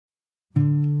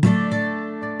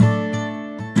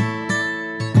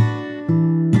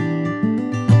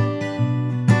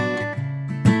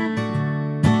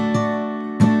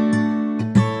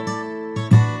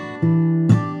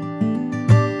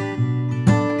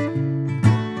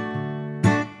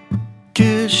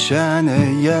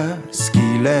kišenėje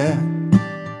skylė.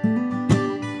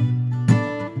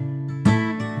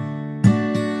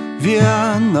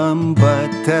 Vienam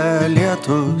bate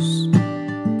lietus,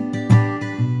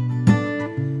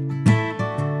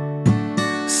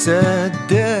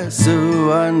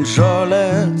 sėdėsiu ant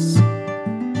žolės,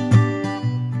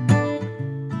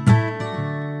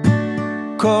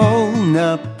 kol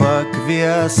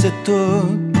nepakviesi tu.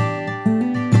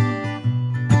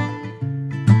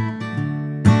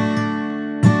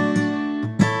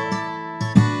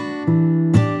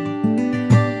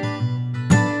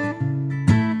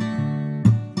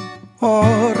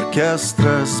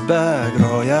 Orkestras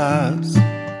begrojas,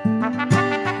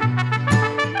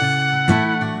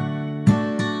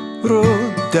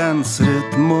 rudens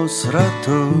ritmus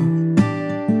ratu.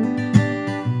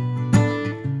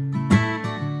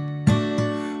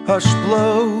 Aš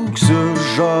plauksiu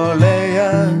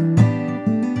žolėje,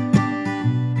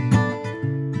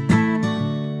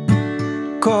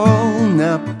 kol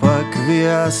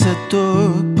nepakviesi tu.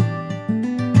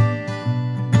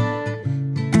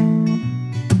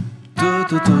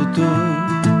 Tu, tu, tu.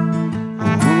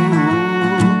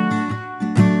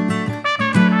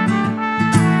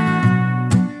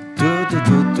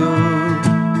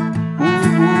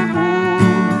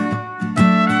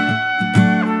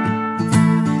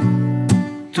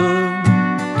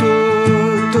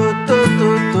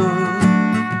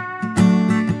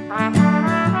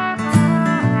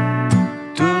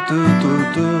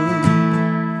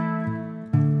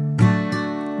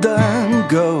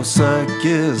 Dangaus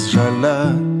akis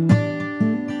žalia,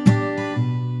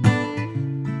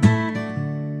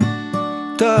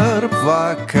 tarp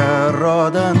vakaro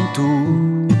dantų.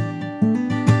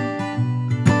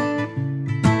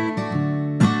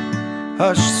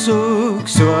 Aš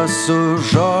suksiuosu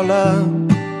žolę,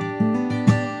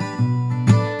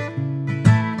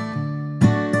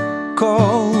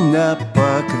 kol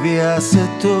nepakviesi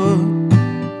tu.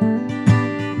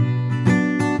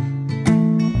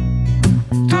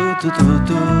 Tu, tu,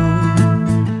 tu.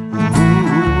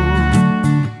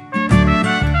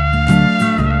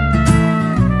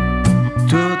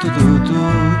 Tu, tu, tu, tu.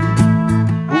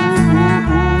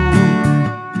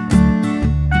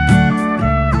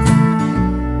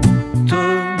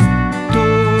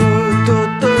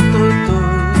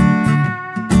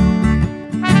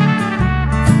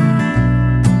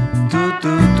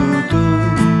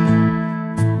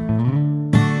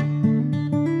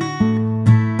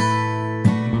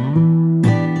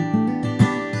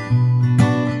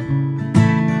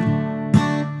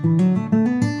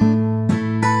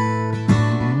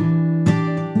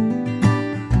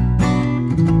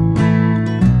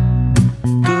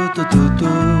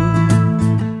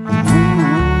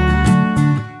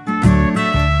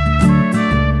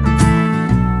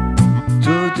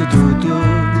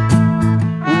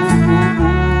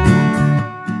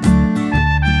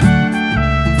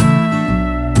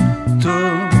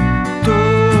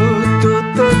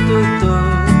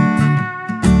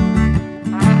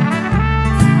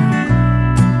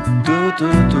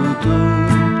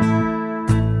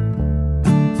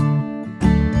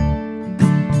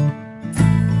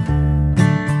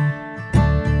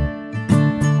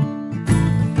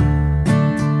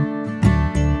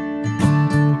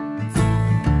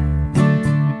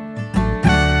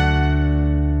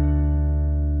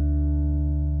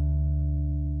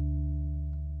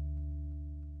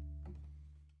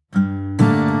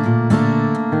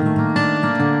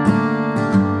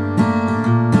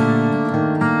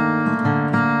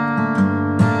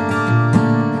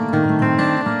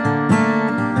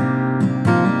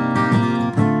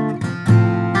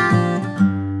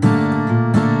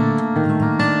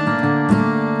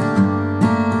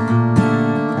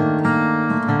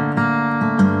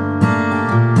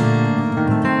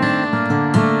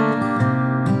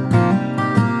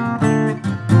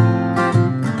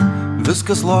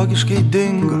 Viskas logiškai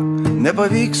dingo,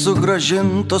 nepavyks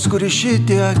sugrąžintos, kuri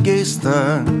šitie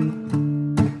keista.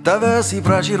 Tavęs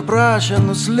įprašė ir prašė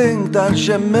nuslink dar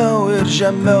žemiau ir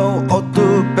žemiau, o tu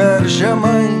per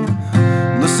žemai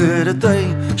nusiritai.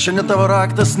 Šiandien tavo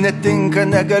raktas netinka,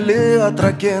 negali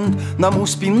atrakint, namų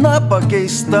spyna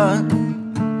pakeista.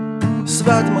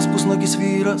 Svetimas pusnogis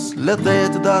vyras lėtai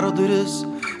atidaro duris,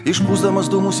 išpūsdamas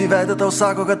dūmus į veidą tau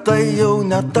sako, kad tai jau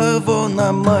ne tavo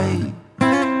namai.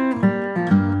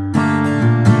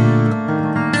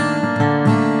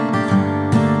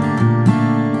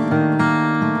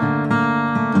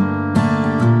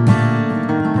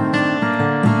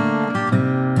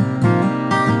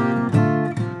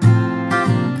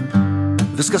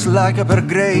 Viskas lekia per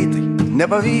greitai,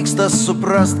 nepavyksta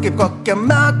suprast, kaip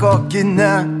kokiame kokine.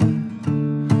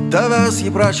 Tavęs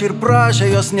jį prašė ir prašė,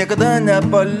 jos niekada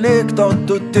nepalikto,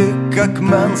 tu tik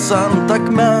akmens ant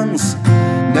akmens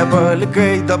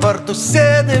nepalikai. Dabar tu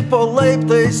sėdi po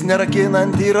laiptais,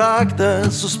 nerakinant į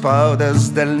raktą,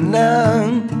 suspaudęs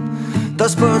delne.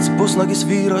 Tas pats pusnogis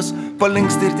vyras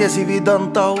palinksta ir tiesiai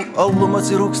vydant tau, albumas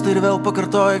įrūksta ir vėl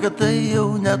pakartoja, kad tai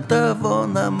jau ne tavo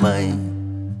namai.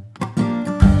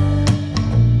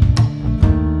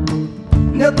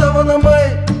 Ne tavo namai,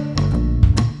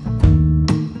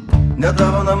 ne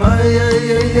tavo namai,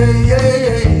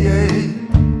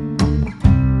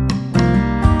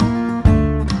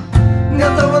 ne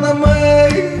tavo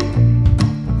namai,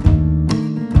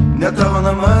 ne tavo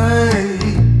namai,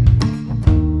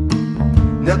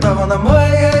 ne tavo namai,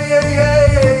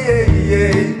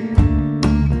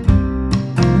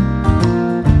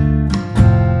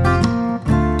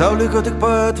 tau liko tik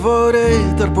patvoriai,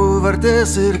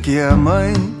 tarpuvartės ir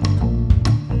kiemai.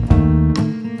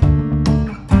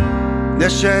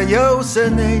 Nes čia jau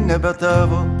seniai nebe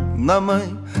tavo namai,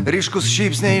 ryškus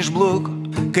šypsniai išbluko,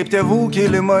 kaip tėvų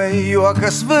kilimai,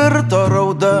 juokas virto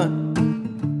rauda.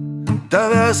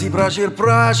 Tavęs jį prašė ir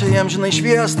prašė, jam žinai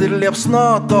šviesti ir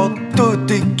liepsnoto, tu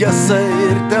tik gesai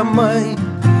ir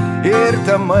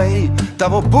temai,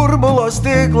 tavo burbulo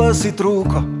stiklas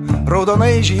įtrūko,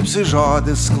 raudonai žypsi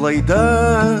žodis klaida.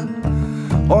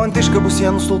 O ant iškabų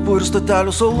sienų stulpų ir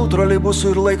stotelių, saulų troleibusų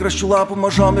ir laikraščių lapų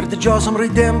mažom ir didžiosiom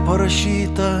raidėm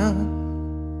parašyta,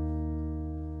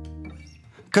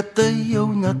 kad tai jau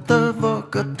ne tavo,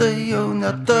 kad tai jau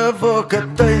ne tavo,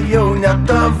 kad tai jau ne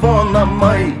tavo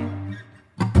namai.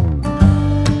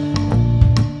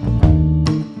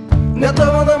 Ne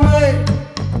tavo namai,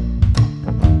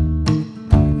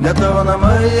 ne tavo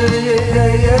namai,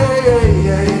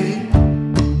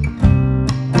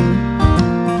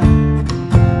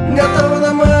 ne tavo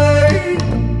namai,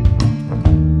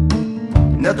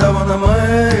 ne tavo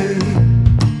namai,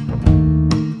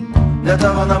 ne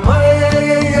tavo namai.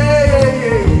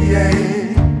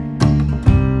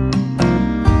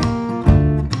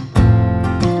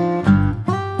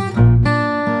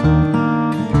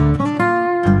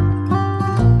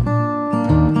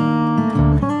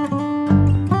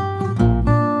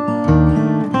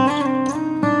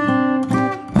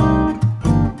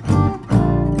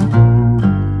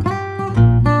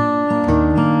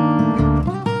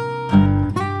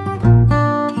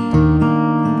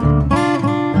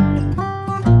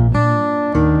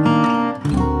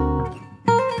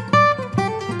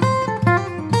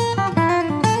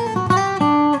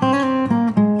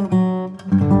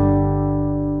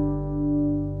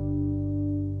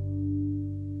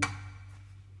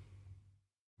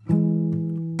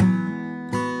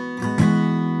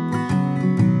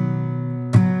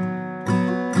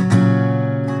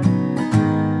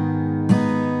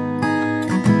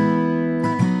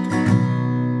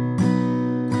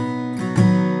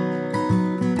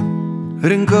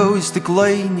 Rinkau į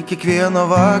stiklainį kiekvieno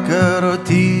vakaro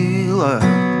tylą,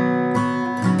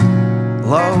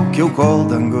 laukiau, kol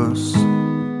dangus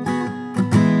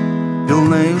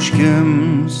pilnai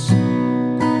užkims.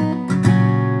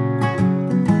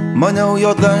 Maniau,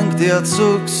 jo dangtį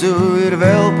atsuksiu ir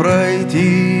vėl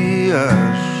praeitį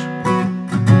aš,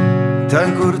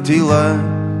 ten, kur tyla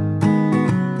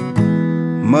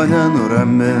mane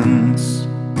nuramins.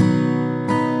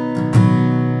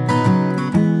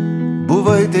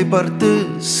 Buvai taip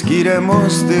arti, skyrė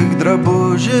mus tik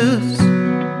drabužis,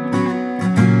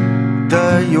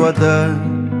 ta juoda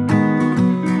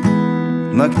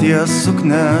nakties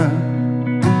suknia.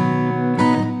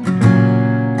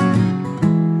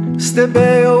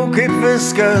 Stebėjau, kaip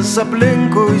viskas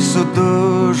aplinkui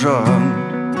sudužo,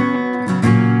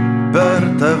 per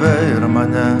tave ir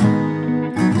mane,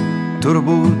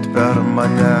 turbūt per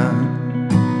mane.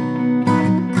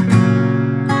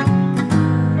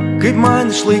 Kaip man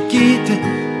išlaikyti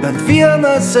bent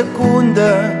vieną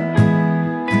sekundę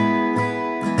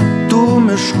tų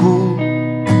miškų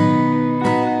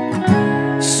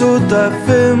su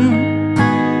tavim.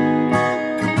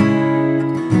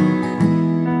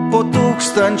 Po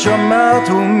 1000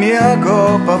 metų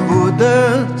miego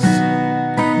pabudęs,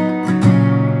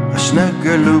 aš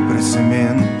negaliu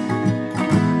prisimint.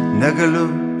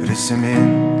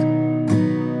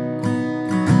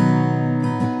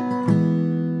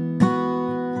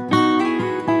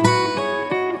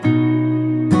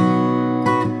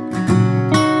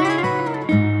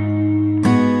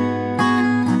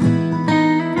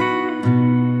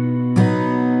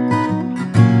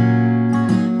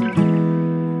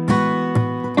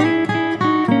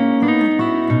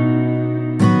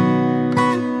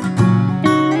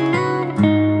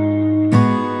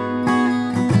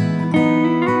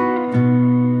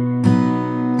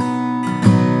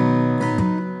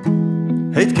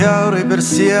 kiaurai per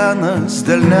sienas,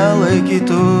 dėl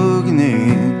nelaikytų ugnį.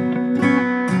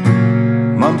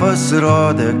 Man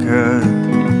pasirodė, kad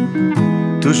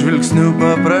tu žvilgsnių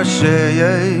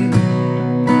paprašėjai,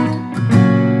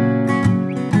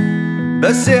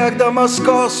 besiekdamas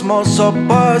kosmoso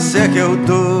pasiekiau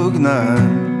dugną.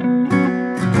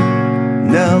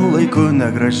 Ne laiku,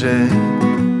 negražiai,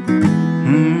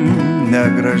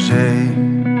 negražiai.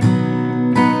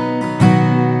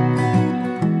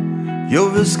 Jau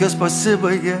viskas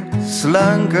pasibaigė,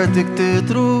 slenka tik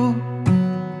titrų.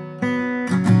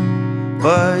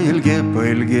 Pailgi,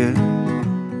 pailgi,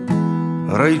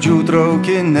 raidžių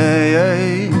traukinėjai.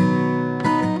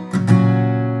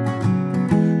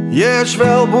 Jei aš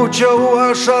vėl būčiau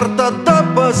aš, ar tada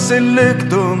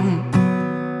pasiliktum?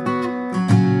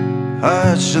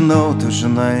 Aš žinau, tu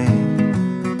žinai,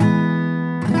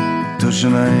 tu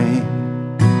žinai.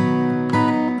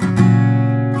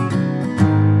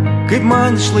 Kaip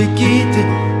man išlaikyti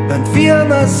bent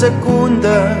vieną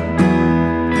sekundę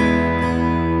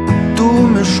tų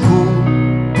miškų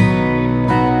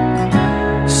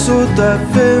su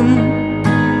tavim?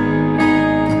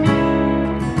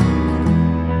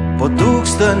 Po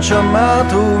 1000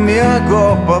 metų miego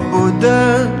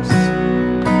pabudęs,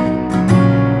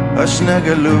 aš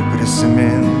negaliu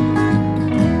prisimint,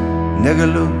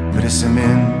 negaliu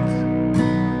prisimint.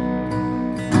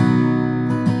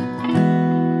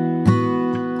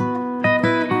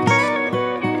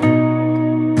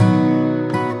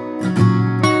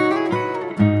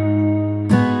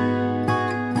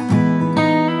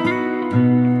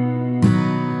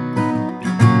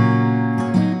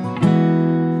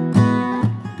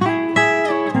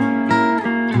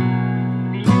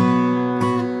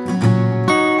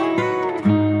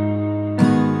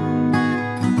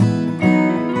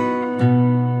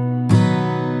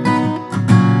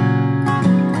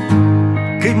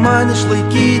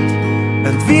 Išlaikyti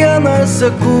bent vieną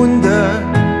sekundę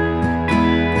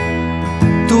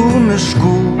tų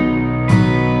miškų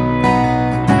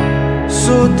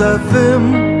su tavim.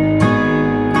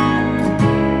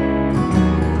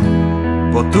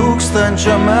 Po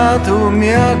 1000 metų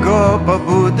miego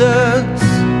pabudęs,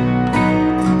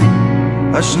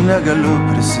 aš negaliu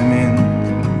prisimint,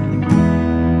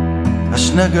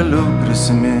 aš negaliu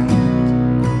prisimint,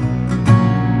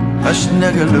 aš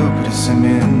negaliu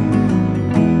prisimint.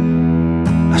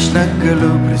 Aš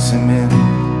negaliu prisimint,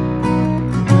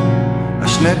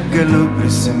 aš negaliu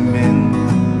prisimint,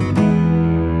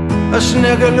 aš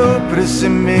negaliu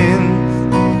prisimint,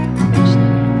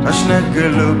 aš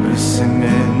negaliu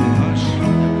prisimint,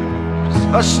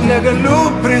 aš negaliu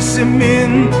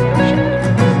prisimint,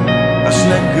 aš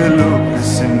negaliu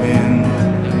prisimint,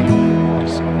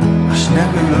 aš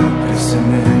negaliu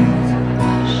prisimint,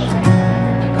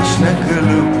 aš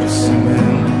negaliu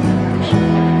prisimint.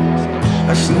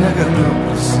 Aš negaliu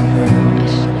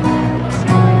prisimint,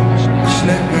 aš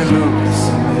negaliu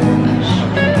prisimint,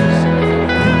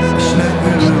 aš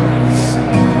negaliu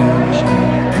prisimint,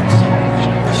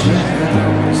 aš negaliu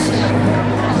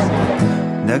prisimint,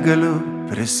 negaliu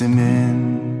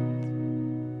prisimint.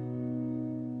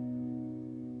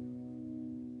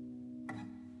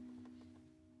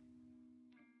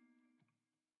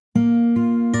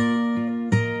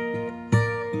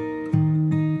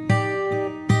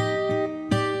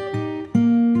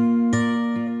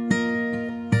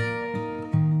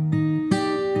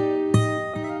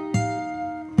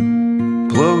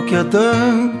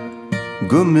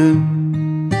 Dangumi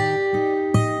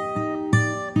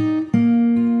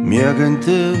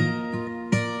mieganti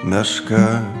meška,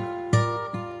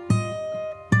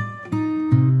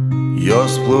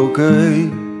 jos plaukai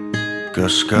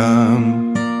kažkam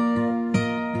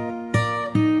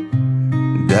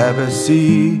debesį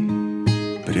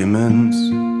primins.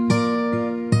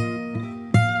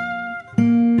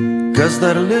 Kas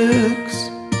dar liks,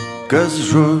 kas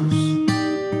žus,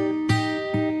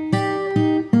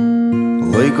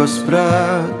 laiko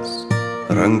spręs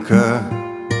ranka,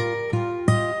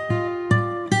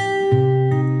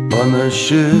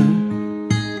 panaši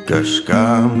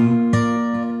kažkam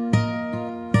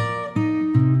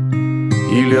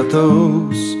į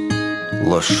lietaus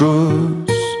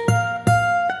lašus.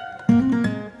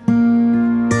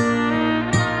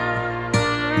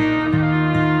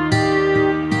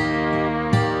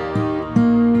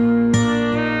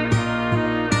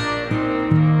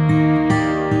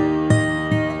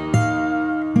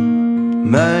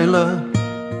 Meilė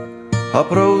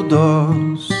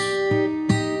apraudos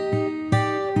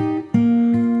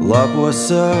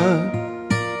lapuose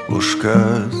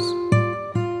užkas,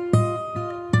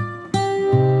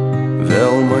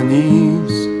 vėl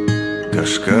manys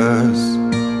kažkas,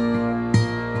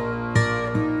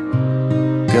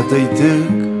 kad tai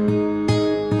tik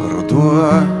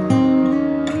ruduo.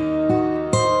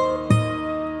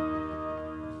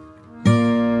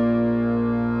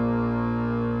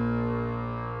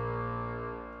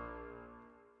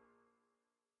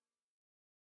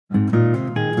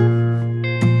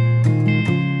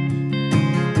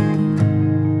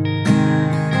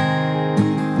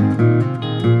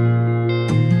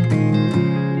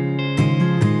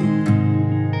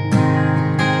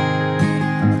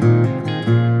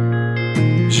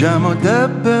 Žemo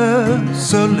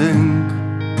debeso link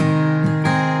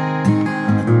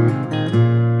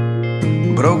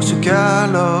brauksiu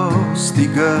kelio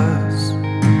stygas,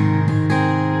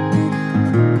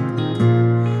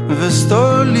 vis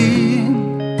tolyn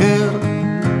ir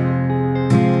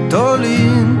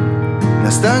tolyn,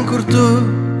 nes ten kur tu,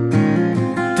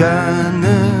 ten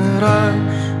ir aš.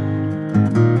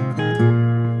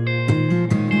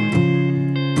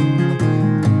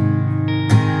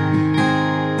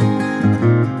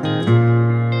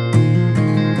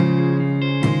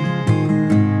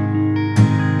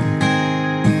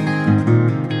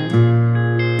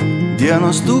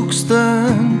 Dienos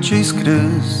tūkstančiai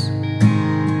skris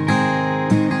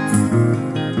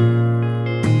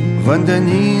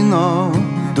vandenyno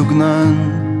dugnan,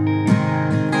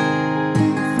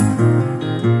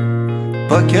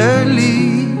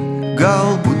 pakely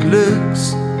galbūt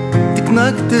liks tik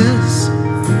naktis,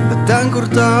 bet ten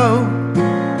kur tau,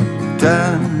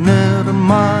 ten ir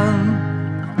man.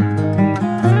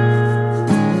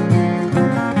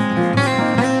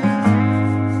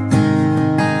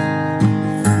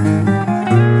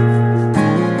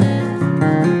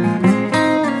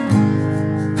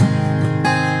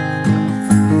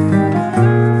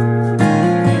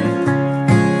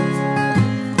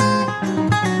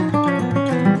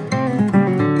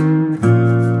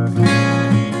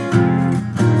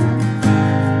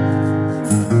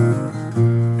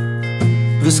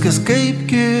 Viskas kaip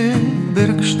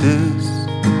kibirkštis,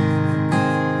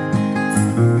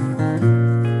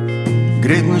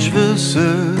 greit nušvis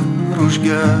ir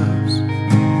užges,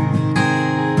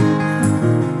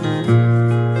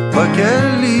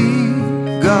 pakely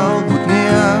galbūt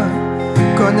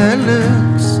nieko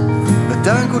neliks, bet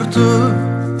ten kur tu,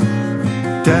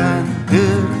 ten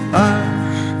ir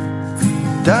aš,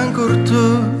 ten kur tu,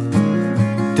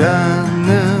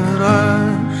 ten ir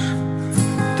aš,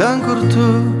 ten kur tu,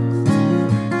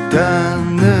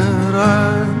 ten ir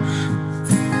aš,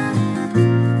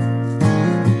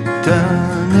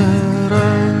 ten ir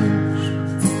aš.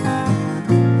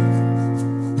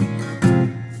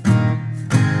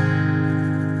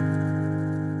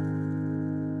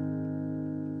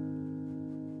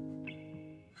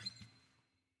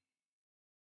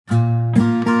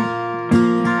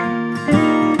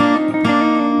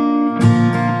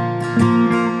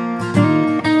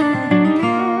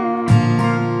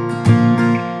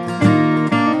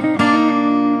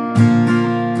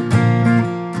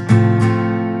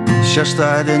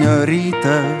 Šeštadienio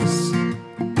rytas,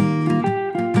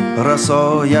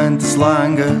 rasojantis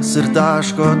langas ir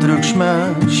taško triukšme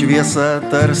šviesa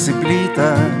tarsi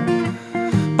plyta,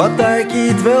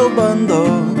 pataikyt vėl bando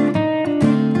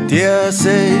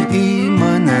tiesiai į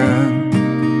mane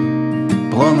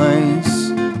plonais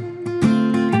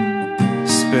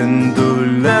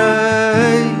spinduliais.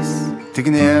 Tik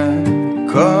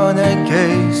nieko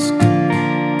nekeisk,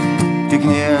 tik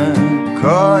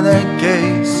nieko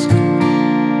nekeisk,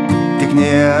 tik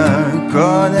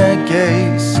nieko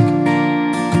nekeisk,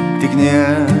 tik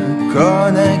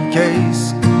nieko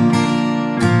nekeisk.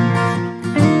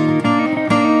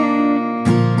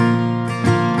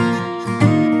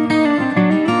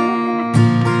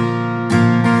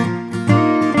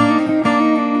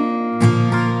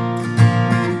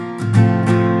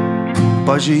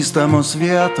 Pažįstamos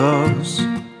vietos,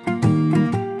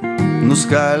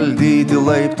 nuskaldyti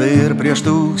laiptai ir prieš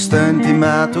 1000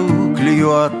 metų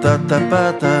klijuota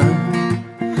tapeta.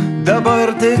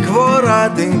 Dabar tik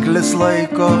voratinklis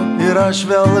laiko ir aš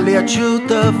vėl liečiu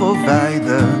tavo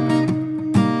veidą.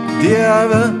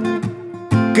 Dieve,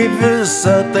 kaip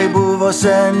visa tai buvo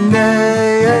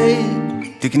seniai,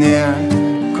 tik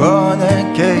nieko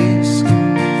nekeisk,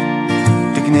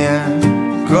 tik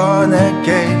nieko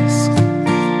nekeisk,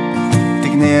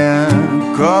 tik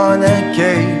nieko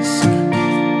nekeisk,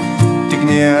 tik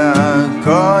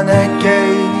nieko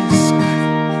nekeisk.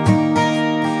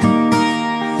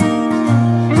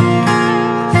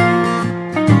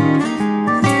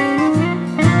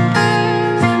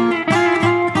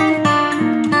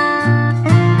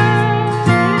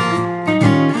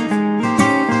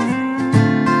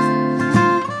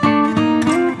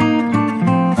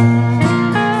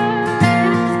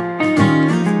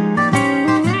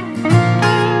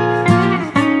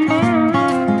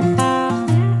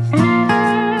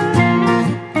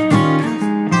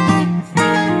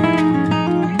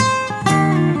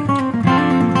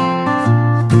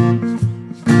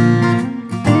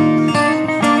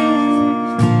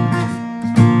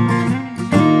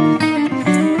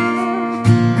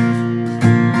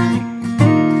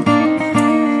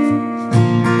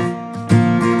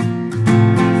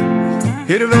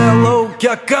 ir vėl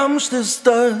laukia kamštis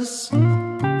tas.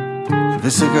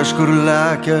 Visi kažkur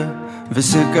lekia,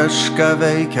 visi kažką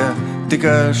veikia, tik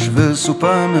aš visų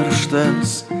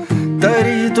pamirštas.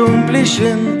 Tarytum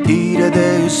plyšin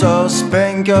įrėdėjusios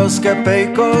 5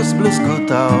 kapeikos blizgu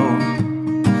tau.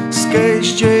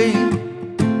 Skaisčiai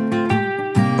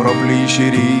pro plyšį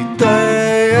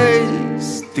rytais,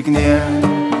 tik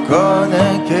nieko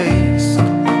nekeisk,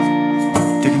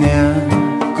 tik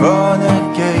nieko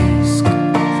nekeisk,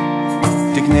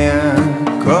 tik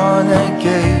nieko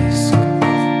nekeisk,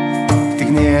 tik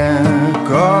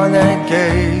nieko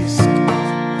nekeisk,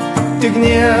 tik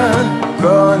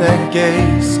nieko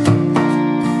nekeisk,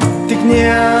 tik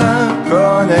nieko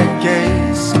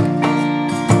nekeisk,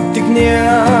 tik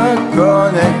nieko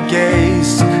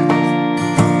nekeisk,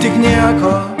 tik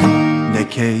nieko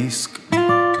nekeisk.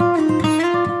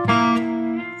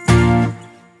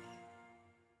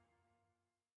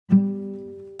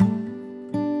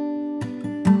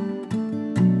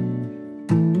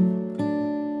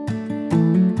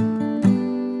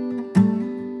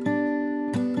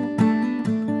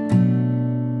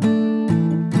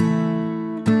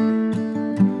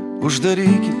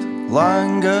 Uždarykit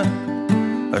langą,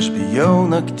 aš bijau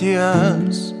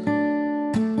nakties.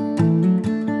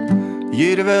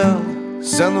 Ir vėl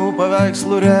senų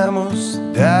paveikslų rėmus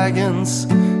degins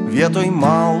vietoj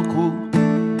malkų.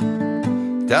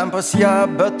 Ten pas ją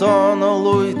betono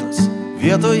luitas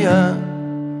vietoje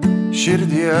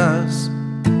širdies.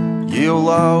 Ji jau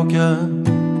laukia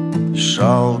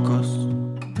šalkus.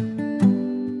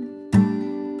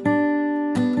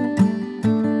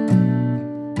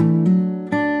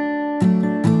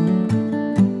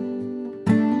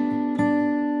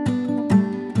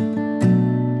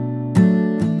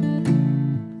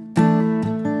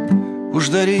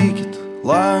 Uždarykit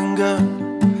langą,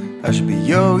 aš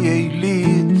bijau jai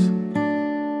lyt.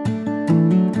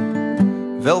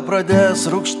 Vėl pradės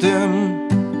rūgštim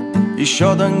iš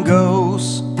šio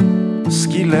dangaus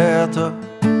skylėto.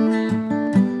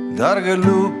 Dar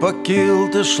galiu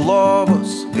pakilti iš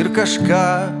lovos ir kažką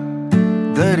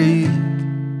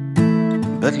daryt,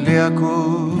 bet lieku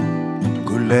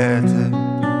gulėti.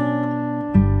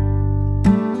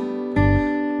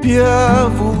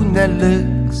 Pievų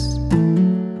neliks,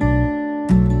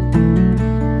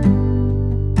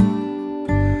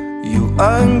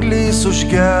 anglys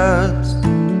užges.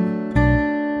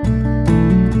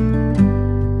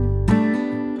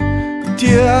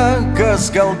 Tie, kas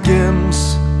gal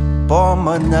gims po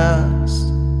manęs,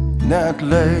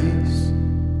 neatleis.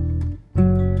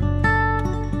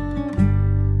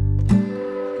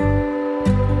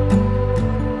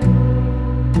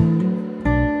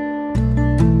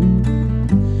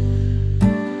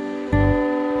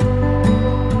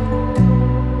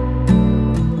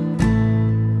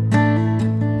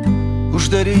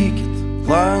 Uždarykit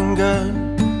langą,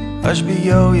 aš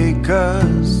bijau jei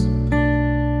kas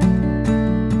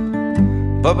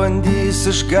pabandys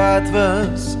iš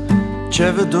gatvės čia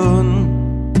vidun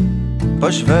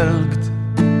pažvelgt,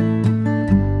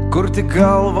 kur tik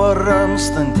galva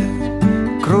ramstanti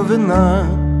kruvina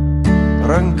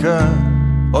ranka,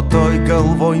 o toj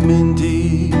galvoj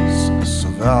mintys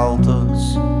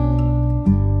suveltos.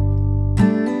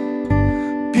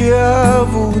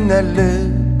 Pievų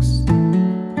neliks,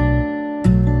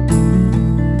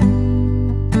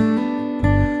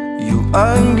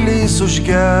 anglys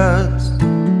užges.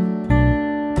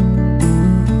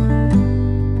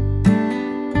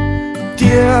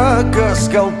 Tie, kas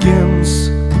gal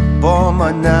gims po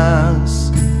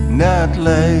manęs,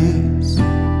 neatleis.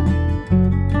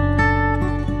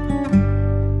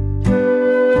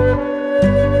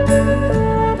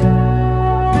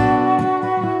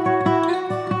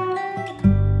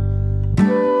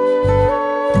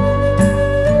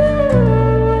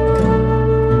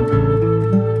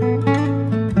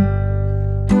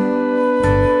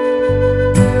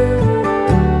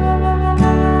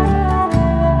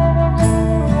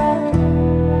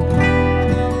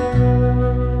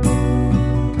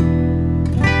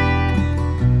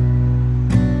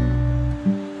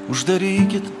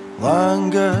 Uždarykit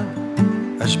langą,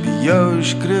 aš bijau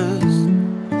iškrist.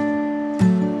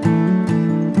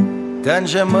 Ten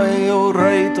žemai jau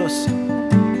raitosi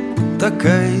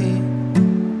takai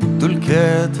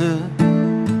dulkėti.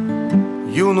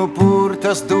 Jų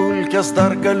nupurtęs dulkės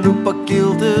dar galiu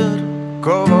pakilti ir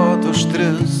kovot už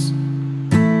 3,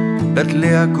 bet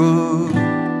lieku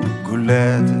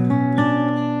gulėti.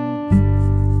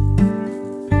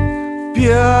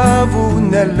 Pievų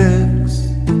neliks,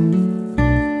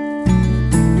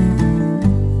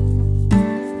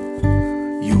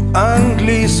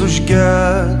 anglys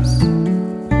užges.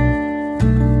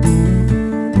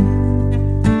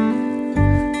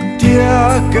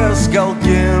 kas gal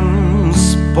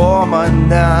gims po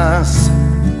manęs.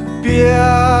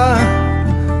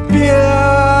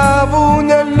 Pievų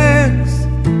neliks,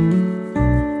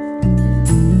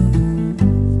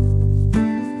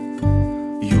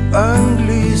 jų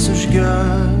anglys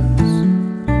užges.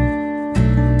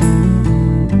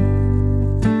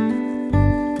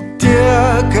 Tie,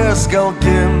 kas gal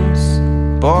gims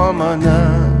po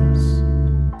manęs.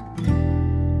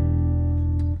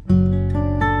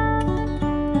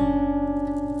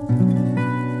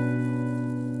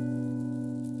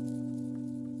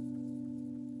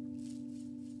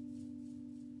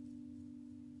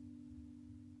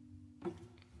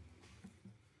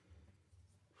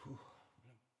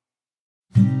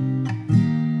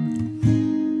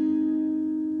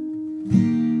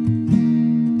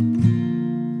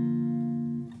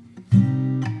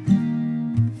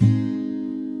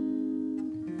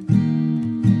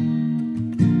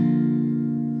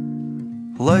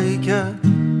 Laikė,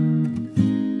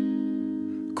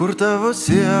 kur tavo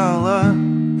siela,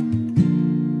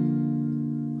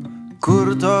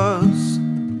 kur tos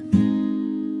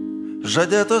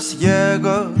žadėtos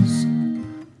jėgos,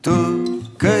 tu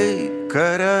kaip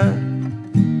kare,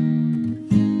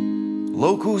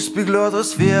 laukų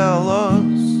spygliuotos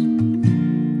vielos,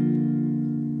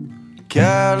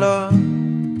 kelio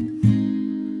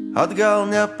atgal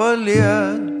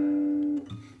nepalieki.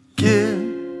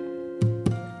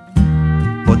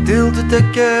 Po tiltų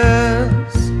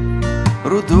tekės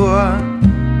ruduo,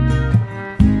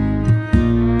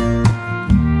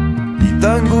 į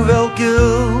dangų vėl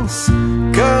kils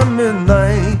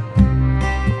kaminai,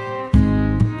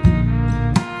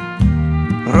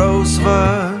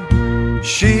 rausva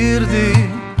širdį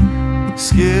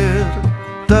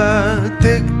skirta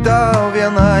tik tau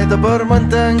vienai. Dabar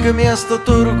man tenka miesto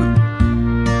turgui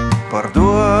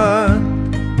parduot.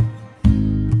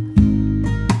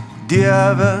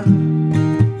 Dieve,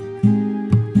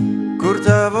 kur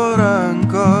tavo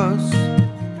rankos,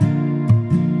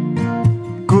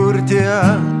 kur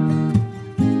tie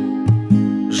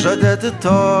žadėti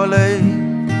toliai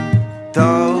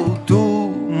tautų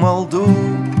maldų.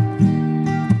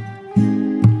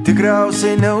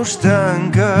 Tikriausiai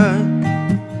neužtenka,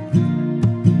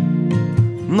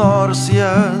 nors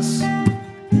jas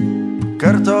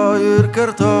kartoju ir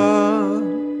kartoju.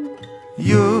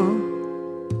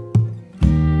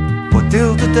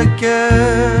 Tiltų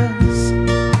tekės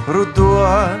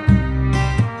ruduo,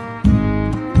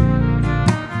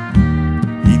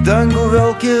 į dangų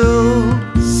vėl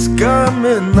kils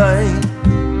kaminai,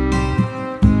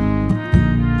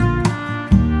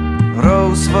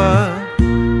 rausva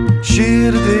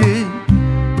širdį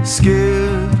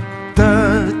skirta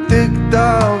tik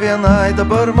tau vienai.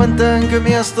 Dabar man tenka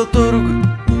miesto turgui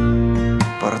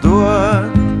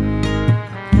parduot.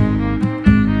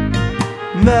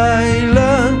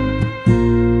 Meilė,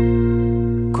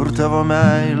 kur tavo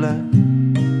meilė,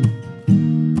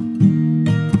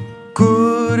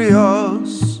 kur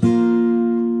jos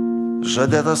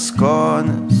žadėtas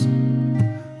skonis,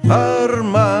 ar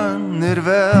man ir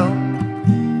vėl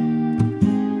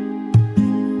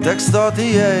teks stoti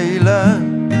į eilę,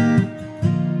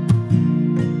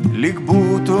 lyg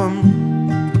būtum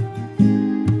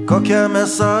kokia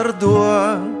mėsa ar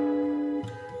duona.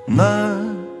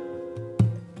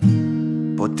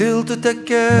 Po tiltų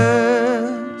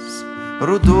tekės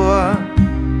ruduo,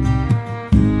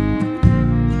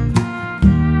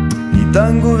 į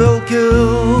dangų vėl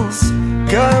kils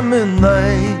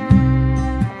kaminai,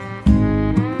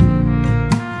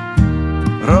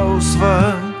 rausva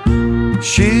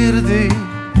širdį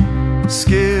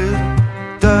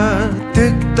skirta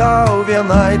tik tau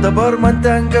vienai. Dabar man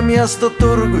tenka miesto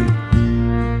turgui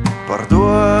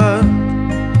parduot.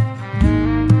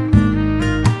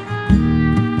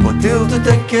 Tiltų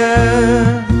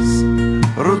tekės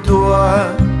ruduo,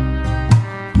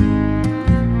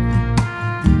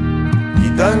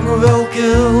 į dangų vėl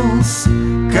kils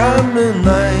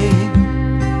kaminai,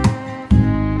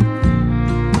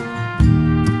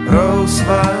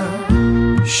 rausva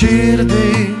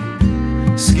širdį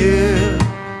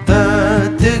skirta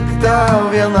tik tau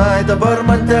vienai. Dabar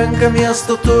man tenka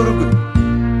miesto turgui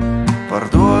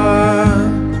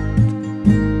parduot.